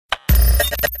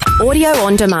Audio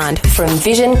on demand from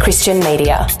Vision Christian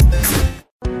Media.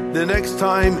 The next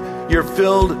time you're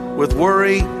filled with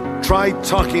worry, try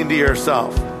talking to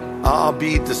yourself. I'll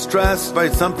be distressed by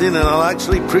something and I'll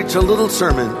actually preach a little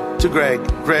sermon to Greg.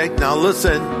 Greg, now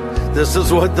listen, this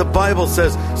is what the Bible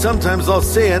says. Sometimes I'll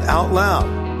say it out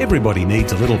loud. Everybody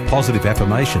needs a little positive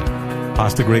affirmation.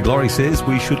 Pastor Greg Laurie says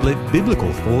we should let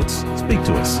biblical thoughts speak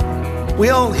to us. We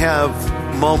all have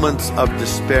moments of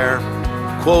despair.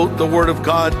 Quote the Word of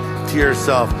God to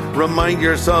yourself. Remind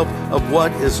yourself of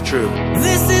what is true.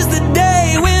 This is the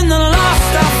day when the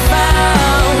lost are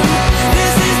found.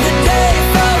 This is the day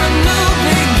for a new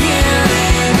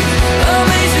beginning.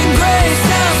 Amazing grace,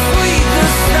 how sweet the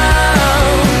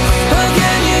sound.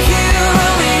 Again you hear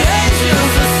all the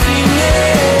angels are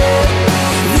singing.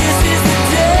 This is the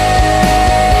day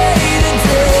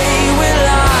when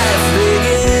life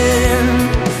begins.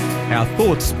 Our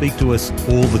thoughts speak to us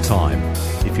all the time.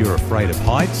 If you're afraid of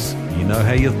heights, you know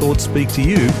how your thoughts speak to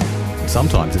you,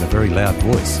 sometimes in a very loud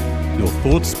voice. Your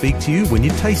thoughts speak to you when you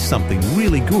taste something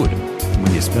really good and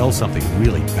when you smell something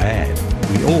really bad.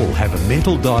 We all have a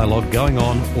mental dialogue going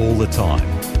on all the time.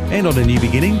 And on A New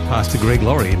Beginning, Pastor Greg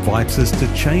Laurie invites us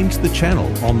to change the channel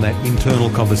on that internal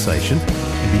conversation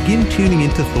and begin tuning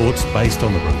into thoughts based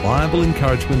on the reliable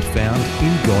encouragement found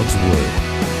in God's Word.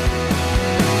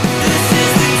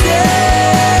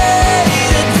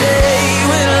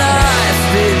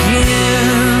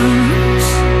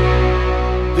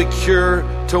 The cure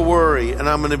to worry. And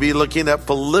I'm going to be looking at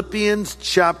Philippians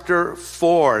chapter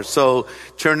 4. So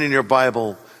turn in your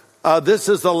Bible. This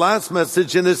is the last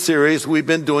message in a series we've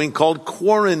been doing called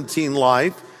Quarantine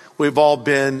Life. We've all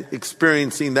been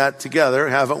experiencing that together,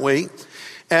 haven't we?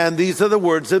 And these are the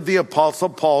words of the Apostle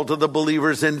Paul to the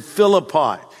believers in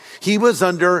Philippi. He was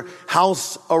under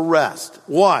house arrest.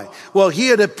 Why? Well, he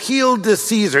had appealed to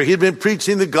Caesar. He had been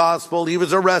preaching the gospel. He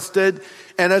was arrested.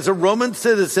 And as a Roman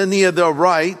citizen, he had the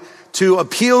right to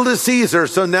appeal to Caesar.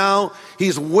 So now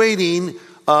he's waiting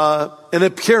an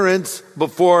appearance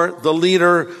before the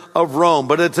leader of Rome.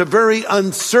 But it's a very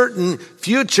uncertain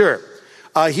future.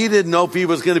 He didn't know if he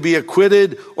was going to be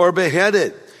acquitted or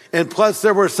beheaded. And plus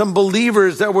there were some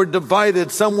believers that were divided.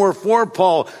 Some were for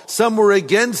Paul, some were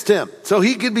against him. So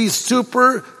he could be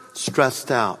super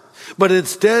stressed out. But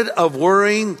instead of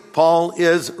worrying, Paul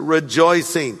is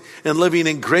rejoicing and living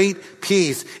in great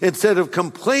peace. Instead of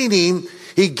complaining,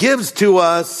 he gives to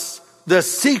us the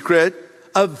secret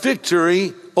of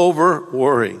victory over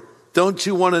worry. Don't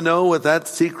you want to know what that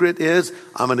secret is?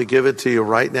 I'm going to give it to you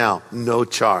right now. No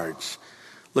charge.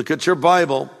 Look at your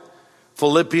Bible.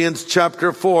 Philippians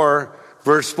chapter 4,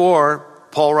 verse 4.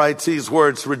 Paul writes these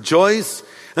words, "Rejoice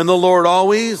in the Lord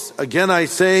always. Again I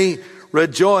say,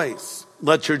 rejoice.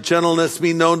 Let your gentleness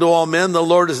be known to all men. The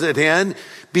Lord is at hand.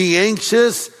 Be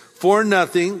anxious for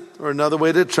nothing." Or another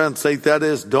way to translate that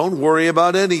is, don't worry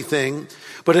about anything,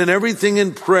 but in everything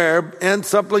in prayer and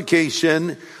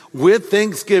supplication, with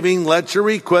thanksgiving, let your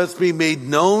requests be made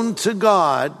known to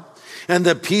God, and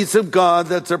the peace of God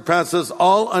that surpasses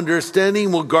all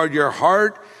understanding will guard your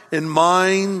heart and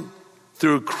mind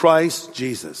through Christ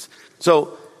Jesus.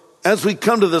 So, as we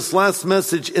come to this last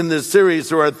message in this series,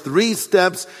 there are 3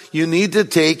 steps you need to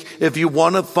take if you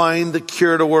want to find the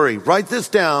cure to worry. Write this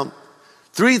down.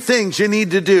 3 things you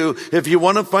need to do if you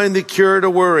want to find the cure to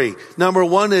worry. Number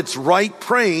 1, it's right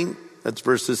praying. That's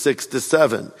verses 6 to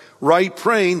 7. Right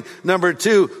praying. Number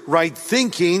 2, right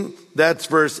thinking. That's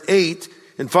verse 8.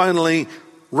 And finally,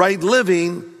 right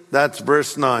living. That's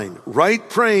verse 9. Right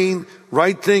praying,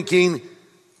 right thinking,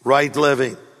 right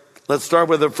living. Let's start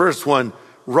with the first one.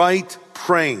 Right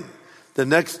praying. The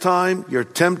next time you're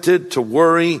tempted to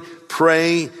worry,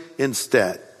 pray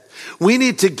instead. We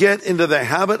need to get into the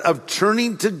habit of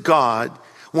turning to God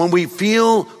when we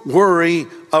feel worry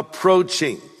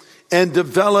approaching and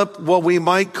develop what we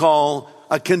might call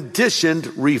a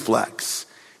conditioned reflex.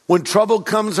 When trouble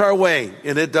comes our way,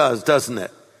 and it does, doesn't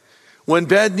it? When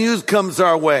bad news comes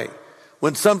our way,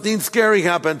 when something scary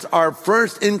happens, our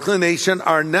first inclination,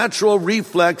 our natural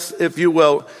reflex, if you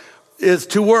will, is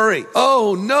to worry.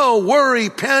 Oh no, worry,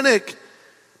 panic.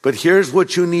 But here's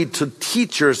what you need to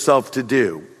teach yourself to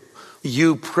do.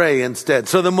 You pray instead.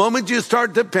 So the moment you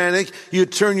start to panic, you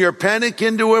turn your panic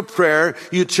into a prayer.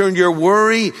 You turn your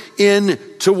worry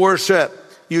into worship.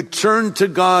 You turn to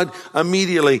God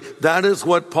immediately. That is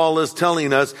what Paul is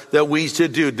telling us that we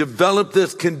should do. Develop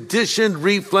this conditioned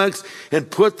reflex and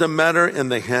put the matter in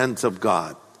the hands of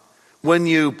God. When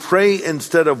you pray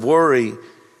instead of worry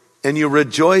and you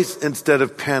rejoice instead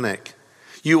of panic,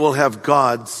 you will have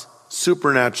God's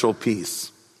supernatural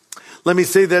peace. Let me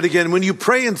say that again. When you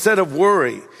pray instead of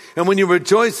worry And when you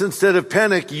rejoice instead of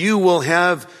panic, you will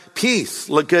have peace.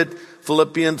 Look at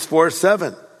Philippians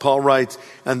 4:7. Paul writes,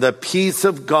 and the peace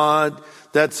of God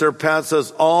that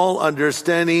surpasses all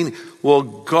understanding will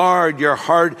guard your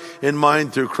heart and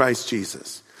mind through Christ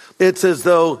Jesus. It's as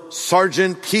though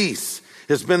Sergeant Peace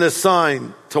has been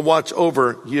assigned to watch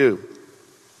over you.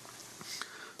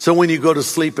 So when you go to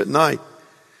sleep at night,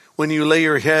 when you lay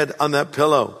your head on that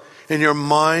pillow and your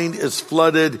mind is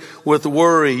flooded with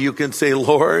worry, you can say,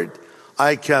 Lord,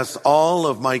 I cast all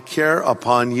of my care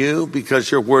upon you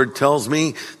because your word tells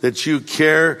me that you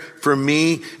care for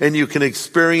me, and you can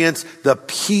experience the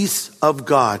peace of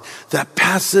God that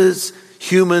passes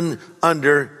human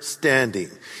understanding.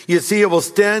 You see, it will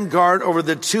stand guard over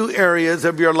the two areas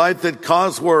of your life that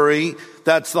cause worry.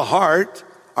 That's the heart,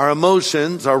 our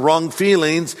emotions, our wrong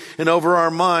feelings, and over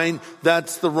our mind,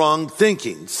 that's the wrong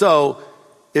thinking. So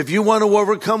if you want to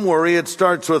overcome worry, it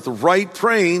starts with right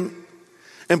praying.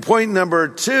 And point number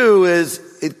 2 is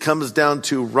it comes down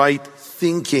to right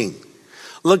thinking.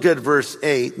 Look at verse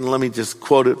 8, and let me just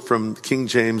quote it from King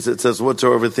James. It says,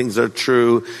 whatsoever things are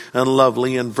true and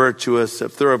lovely and virtuous,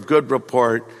 if they're of good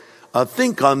report,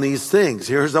 think on these things.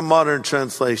 Here's a modern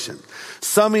translation.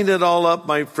 Summing it all up,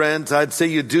 my friends, I'd say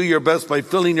you do your best by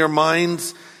filling your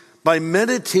minds, by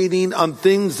meditating on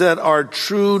things that are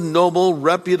true, noble,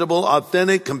 reputable,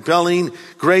 authentic, compelling,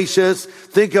 gracious.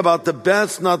 Think about the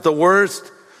best, not the worst,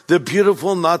 the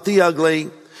beautiful, not the ugly,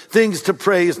 things to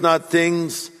praise, not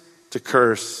things to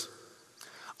curse.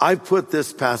 I put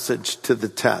this passage to the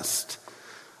test.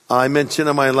 I mentioned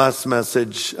in my last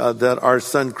message that our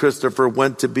son Christopher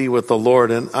went to be with the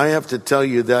Lord. And I have to tell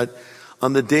you that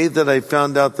on the day that I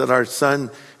found out that our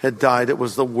son had died, it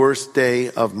was the worst day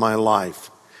of my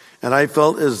life. And I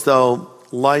felt as though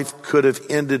life could have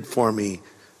ended for me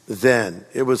then.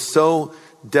 It was so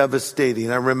devastating.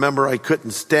 I remember I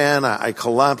couldn't stand. I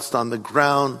collapsed on the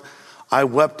ground. I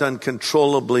wept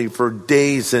uncontrollably for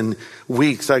days and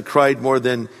weeks. I cried more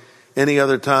than any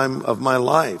other time of my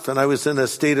life. And I was in a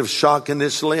state of shock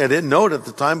initially. I didn't know it at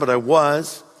the time, but I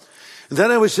was. And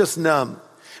then I was just numb.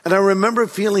 And I remember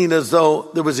feeling as though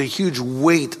there was a huge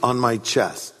weight on my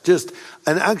chest. Just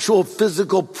an actual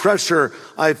physical pressure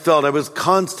I felt. I was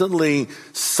constantly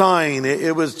sighing.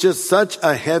 It was just such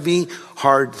a heavy,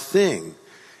 hard thing.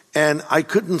 And I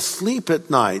couldn't sleep at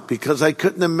night because I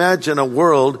couldn't imagine a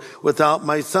world without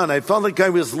my son. I felt like I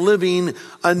was living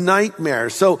a nightmare.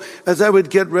 So as I would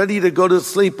get ready to go to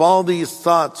sleep, all these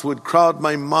thoughts would crowd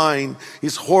my mind,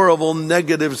 these horrible,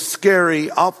 negative, scary,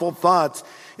 awful thoughts.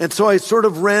 And so I sort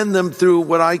of ran them through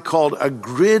what I called a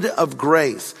grid of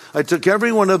grace. I took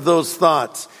every one of those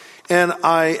thoughts and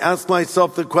I asked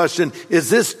myself the question, is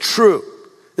this true?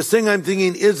 This thing I'm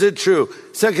thinking, is it true?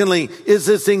 Secondly, is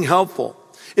this thing helpful?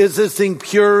 Is this thing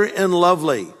pure and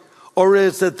lovely? Or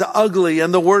is it the ugly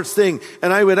and the worst thing?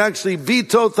 And I would actually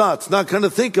veto thoughts, not going to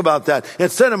think about that.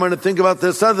 Instead, I'm going to think about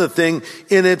this other thing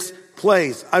in its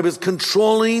place. I was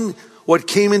controlling what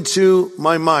came into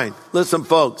my mind. Listen,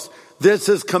 folks, this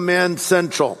is Command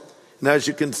Central. And as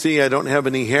you can see, I don't have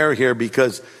any hair here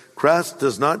because grass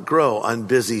does not grow on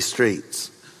busy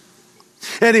streets.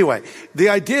 Anyway, the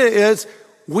idea is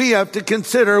we have to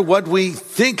consider what we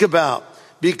think about,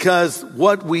 because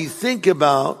what we think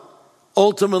about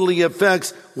ultimately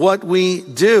affects what we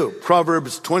do.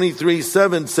 Proverbs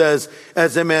 23:7 says,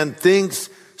 as a man thinks,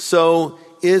 so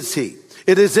is he.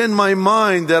 It is in my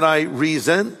mind that I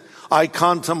reason, I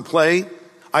contemplate,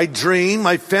 I dream,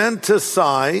 I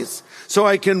fantasize, so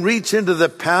I can reach into the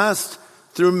past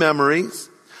through memories.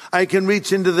 I can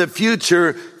reach into the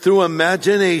future through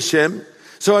imagination.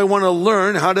 So I want to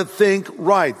learn how to think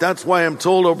right. That's why I'm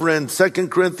told over in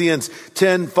 2 Corinthians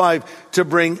 10:5 to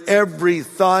bring every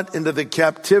thought into the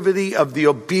captivity of the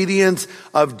obedience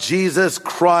of Jesus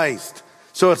Christ.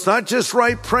 So it's not just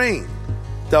right praying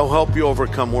that'll help you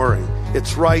overcome worry.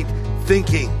 It's right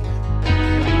thinking.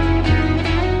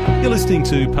 You're listening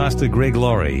to Pastor Greg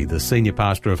Laurie, the Senior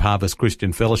Pastor of Harvest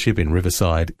Christian Fellowship in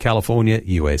Riverside, California,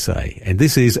 USA. And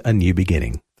this is A New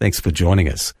Beginning. Thanks for joining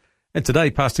us. And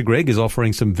today, Pastor Greg is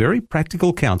offering some very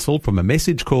practical counsel from a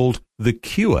message called The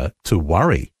Cure to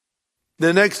Worry.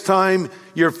 The next time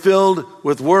you're filled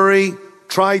with worry,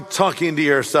 try talking to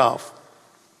yourself.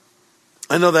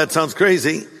 I know that sounds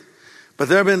crazy, but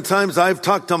there have been times I've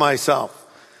talked to myself.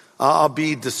 I'll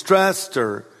be distressed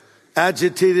or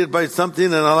agitated by something,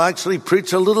 and I'll actually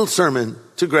preach a little sermon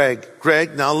to Greg.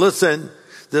 Greg, now listen,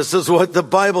 this is what the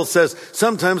Bible says.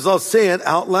 Sometimes I'll say it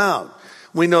out loud.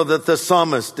 We know that the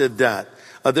psalmist did that.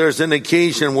 There's an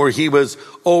occasion where he was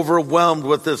overwhelmed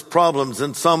with his problems.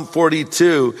 In Psalm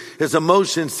 42, his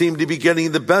emotions seemed to be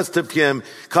getting the best of him,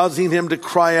 causing him to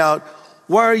cry out,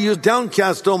 Why are you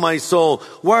downcast, O my soul?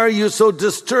 Why are you so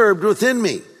disturbed within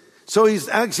me? So he's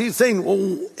actually saying,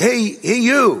 well, hey,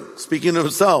 you, speaking of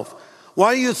himself,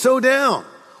 why are you so down?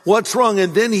 What's wrong?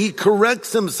 And then he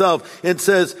corrects himself and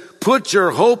says, put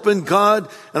your hope in God,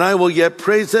 and I will yet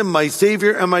praise him, my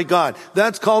Savior and my God.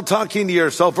 That's called talking to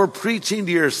yourself or preaching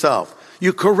to yourself.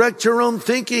 You correct your own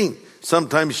thinking.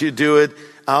 Sometimes you do it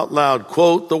out loud.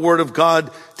 Quote the word of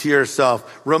God to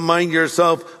yourself. Remind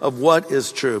yourself of what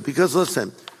is true. Because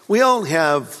listen, we all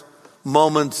have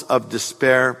moments of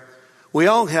despair. We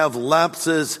all have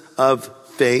lapses of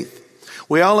faith.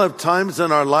 We all have times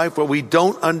in our life where we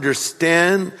don't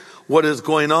understand what is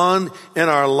going on in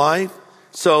our life.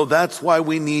 So that's why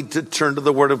we need to turn to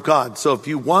the Word of God. So if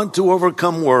you want to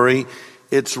overcome worry,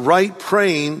 it's right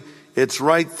praying, it's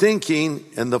right thinking,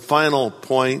 and the final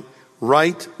point,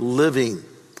 right living.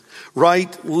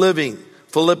 Right living.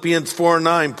 Philippians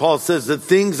 4:9, Paul says, the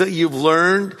things that you've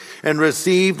learned and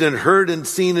received and heard and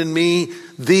seen in me,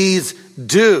 these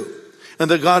do. And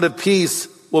the God of peace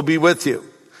will be with you.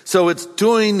 So it's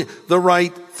doing the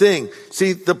right thing.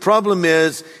 See, the problem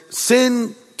is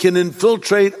sin can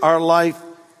infiltrate our life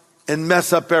and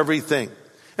mess up everything.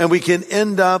 And we can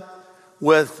end up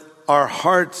with our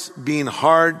hearts being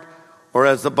hard, or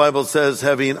as the Bible says,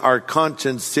 having our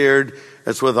conscience seared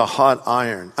as with a hot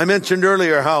iron. I mentioned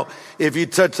earlier how if you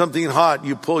touch something hot,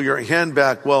 you pull your hand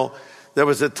back. Well, there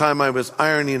was a time I was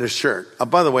ironing a shirt.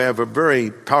 By the way, I have a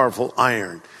very powerful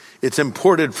iron. It's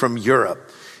imported from Europe.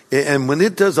 And when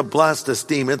it does a blast of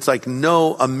steam, it's like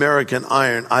no American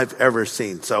iron I've ever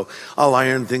seen. So I'll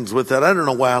iron things with that. I don't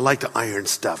know why I like to iron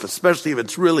stuff, especially if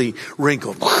it's really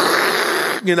wrinkled.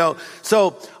 You know,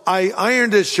 so I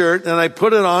ironed his shirt and I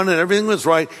put it on and everything was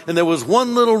right. And there was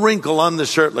one little wrinkle on the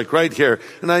shirt, like right here.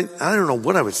 And I don't know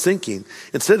what I was thinking.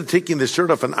 Instead of taking the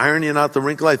shirt off and ironing out the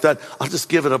wrinkle, I thought, I'll just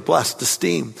give it a blast of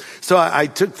steam. So I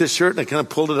took the shirt and I kind of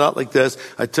pulled it out like this.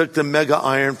 I took the mega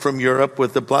iron from Europe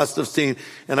with the blast of steam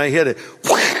and I hit it.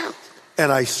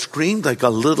 And I screamed like a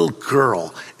little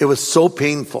girl. It was so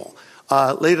painful.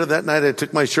 Later that night, I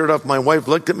took my shirt off. My wife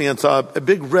looked at me and saw a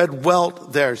big red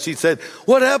welt there. She said,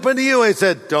 what happened to you? I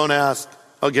said, don't ask.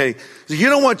 Okay. So you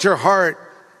don't want your heart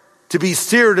to be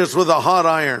seared as with a hot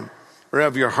iron or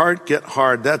have your heart get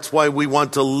hard. That's why we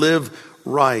want to live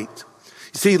right.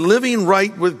 You see, living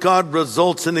right with God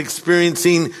results in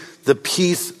experiencing the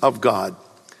peace of God.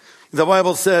 The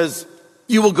Bible says,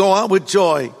 you will go out with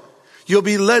joy. You'll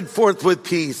be led forth with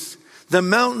peace. The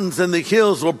mountains and the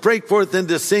hills will break forth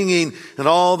into singing, and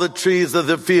all the trees of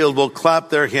the field will clap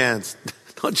their hands.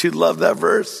 Don't you love that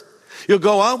verse? You'll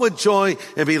go out with joy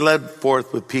and be led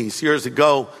forth with peace. Years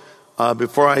ago,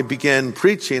 before I began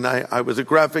preaching, I was a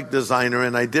graphic designer,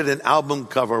 and I did an album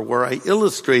cover where I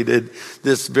illustrated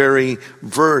this very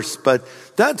verse. But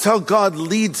that's how God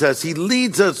leads us. He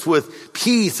leads us with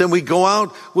peace, and we go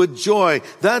out with joy.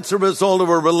 That's a result of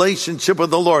a relationship with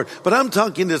the Lord. But I'm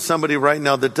talking to somebody right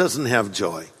now that doesn't have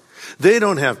joy. They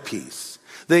don't have peace.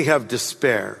 They have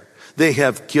despair. They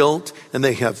have guilt, and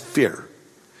they have fear.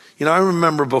 You know, I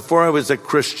remember before I was a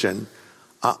Christian,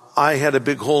 I had a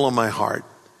big hole in my heart.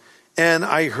 And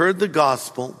I heard the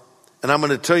gospel, and I'm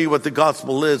going to tell you what the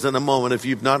gospel is in a moment if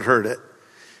you've not heard it.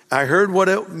 I heard what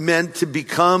it meant to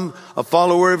become a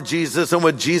follower of Jesus and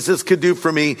what Jesus could do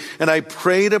for me. And I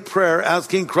prayed a prayer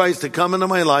asking Christ to come into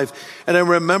my life. And I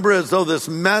remember as though this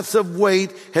massive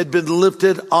weight had been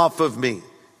lifted off of me.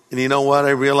 And you know what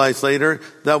I realized later?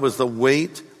 That was the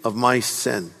weight of my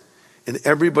sin. And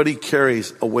everybody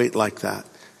carries a weight like that.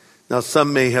 Now,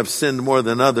 some may have sinned more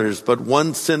than others, but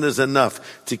one sin is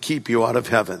enough to keep you out of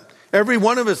heaven. Every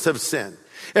one of us have sinned.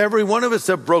 Every one of us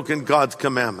have broken God's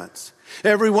commandments.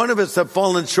 Every one of us have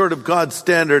fallen short of God's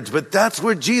standards, but that's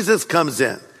where Jesus comes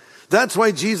in. That's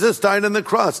why Jesus died on the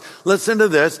cross. Listen to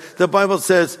this. The Bible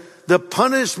says, the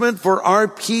punishment for our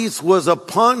peace was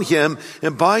upon him,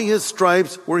 and by his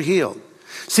stripes we're healed.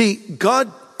 See,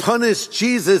 God punished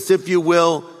Jesus, if you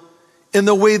will, in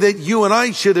the way that you and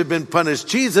I should have been punished.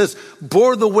 Jesus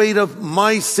bore the weight of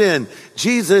my sin.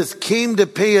 Jesus came to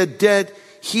pay a debt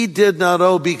he did not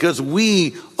owe because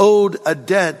we owed a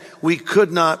debt we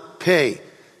could not pay.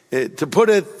 To put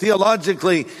it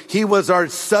theologically, he was our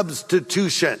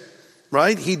substitution,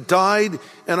 right? He died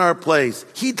in our place.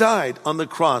 He died on the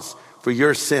cross for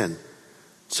your sin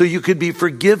so you could be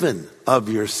forgiven of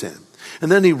your sin.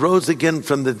 And then he rose again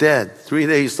from the dead 3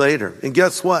 days later. And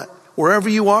guess what? Wherever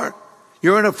you are,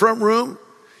 you're in a front room,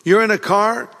 you're in a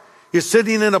car, you're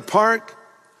sitting in a park.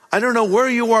 I don't know where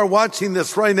you are watching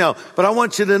this right now, but I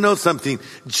want you to know something.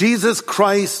 Jesus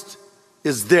Christ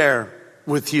is there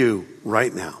with you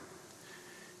right now.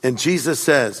 And Jesus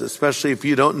says, especially if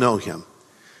you don't know him,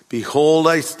 Behold,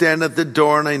 I stand at the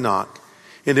door and I knock.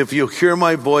 And if you hear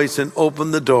my voice and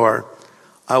open the door,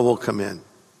 I will come in.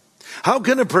 How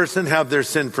can a person have their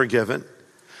sin forgiven?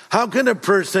 How can a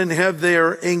person have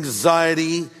their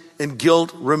anxiety and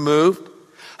guilt removed?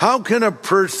 How can a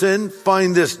person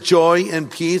find this joy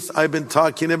and peace I've been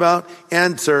talking about?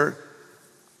 Answer,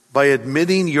 by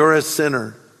admitting you're a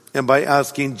sinner and by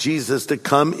asking Jesus to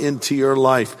come into your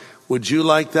life. Would you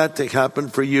like that to happen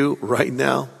for you right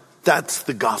now? That's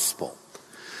the gospel.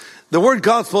 The word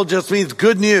gospel just means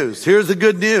good news. Here's the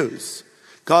good news.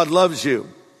 God loves you.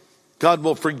 God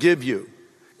will forgive you.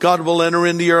 God will enter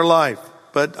into your life.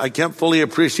 But I can't fully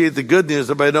appreciate the good news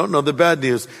if I don't know the bad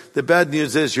news. The bad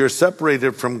news is you're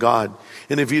separated from God.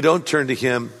 And if you don't turn to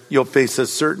him, you'll face a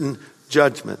certain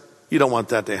judgment. You don't want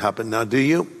that to happen now, do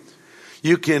you?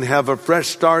 You can have a fresh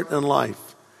start in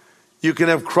life. You can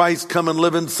have Christ come and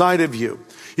live inside of you.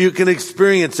 You can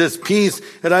experience this peace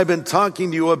that I've been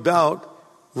talking to you about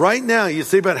right now. You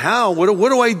say, but how? What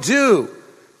do I do?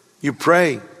 You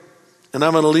pray. And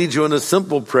I'm going to lead you in a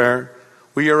simple prayer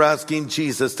where you're asking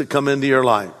Jesus to come into your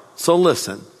life. So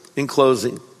listen, in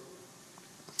closing,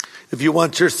 if you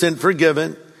want your sin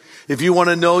forgiven, if you want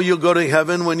to know you'll go to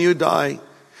heaven when you die,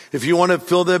 if you want to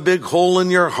fill that big hole in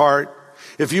your heart,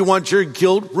 if you want your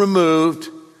guilt removed,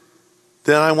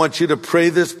 then I want you to pray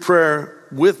this prayer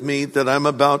with me that I'm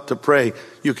about to pray.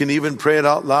 You can even pray it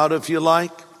out loud if you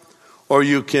like, or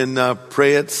you can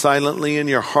pray it silently in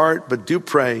your heart, but do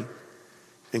pray,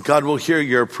 and God will hear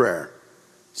your prayer.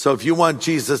 So if you want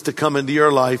Jesus to come into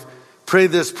your life, pray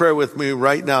this prayer with me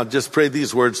right now. Just pray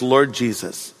these words. Lord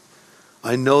Jesus,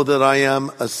 I know that I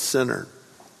am a sinner,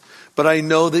 but I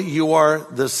know that you are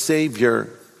the Savior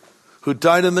who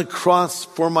died on the cross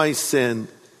for my sin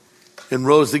and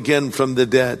rose again from the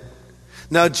dead.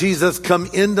 Now, Jesus, come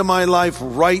into my life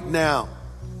right now.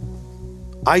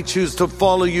 I choose to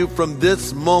follow you from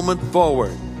this moment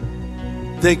forward.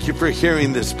 Thank you for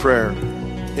hearing this prayer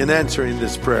and answering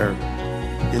this prayer.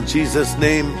 In Jesus'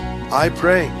 name, I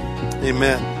pray.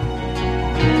 Amen.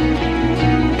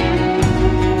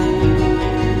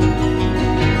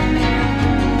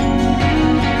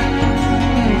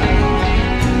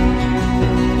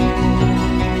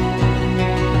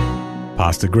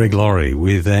 Pastor Greg Laurie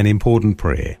with an important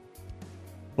prayer.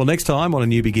 Well, next time on A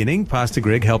New Beginning, Pastor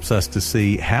Greg helps us to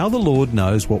see how the Lord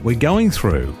knows what we're going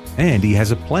through, and he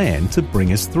has a plan to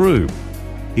bring us through.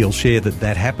 He'll share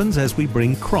that happens as we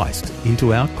bring Christ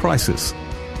into our crisis.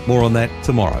 More on that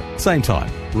tomorrow, same time,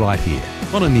 right here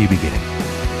on A New Beginning.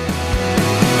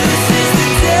 This is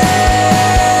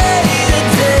the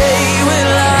day when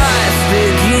life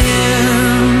begins.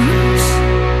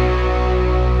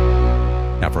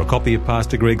 Now, for a copy of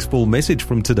Pastor Greg's full message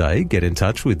from today, get in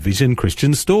touch with Vision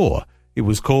Christian Store. It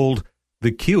was called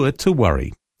The Cure to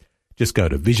Worry. Just go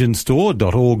to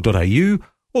visionstore.org.au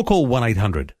or call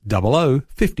 1-800 00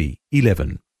 50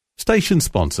 11. Station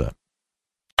sponsor.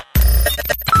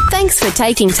 Thanks for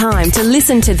taking time to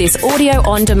listen to this audio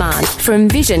on demand from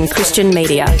Vision Christian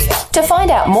Media. To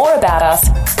find out more about us,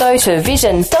 go to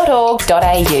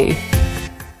vision.org.au.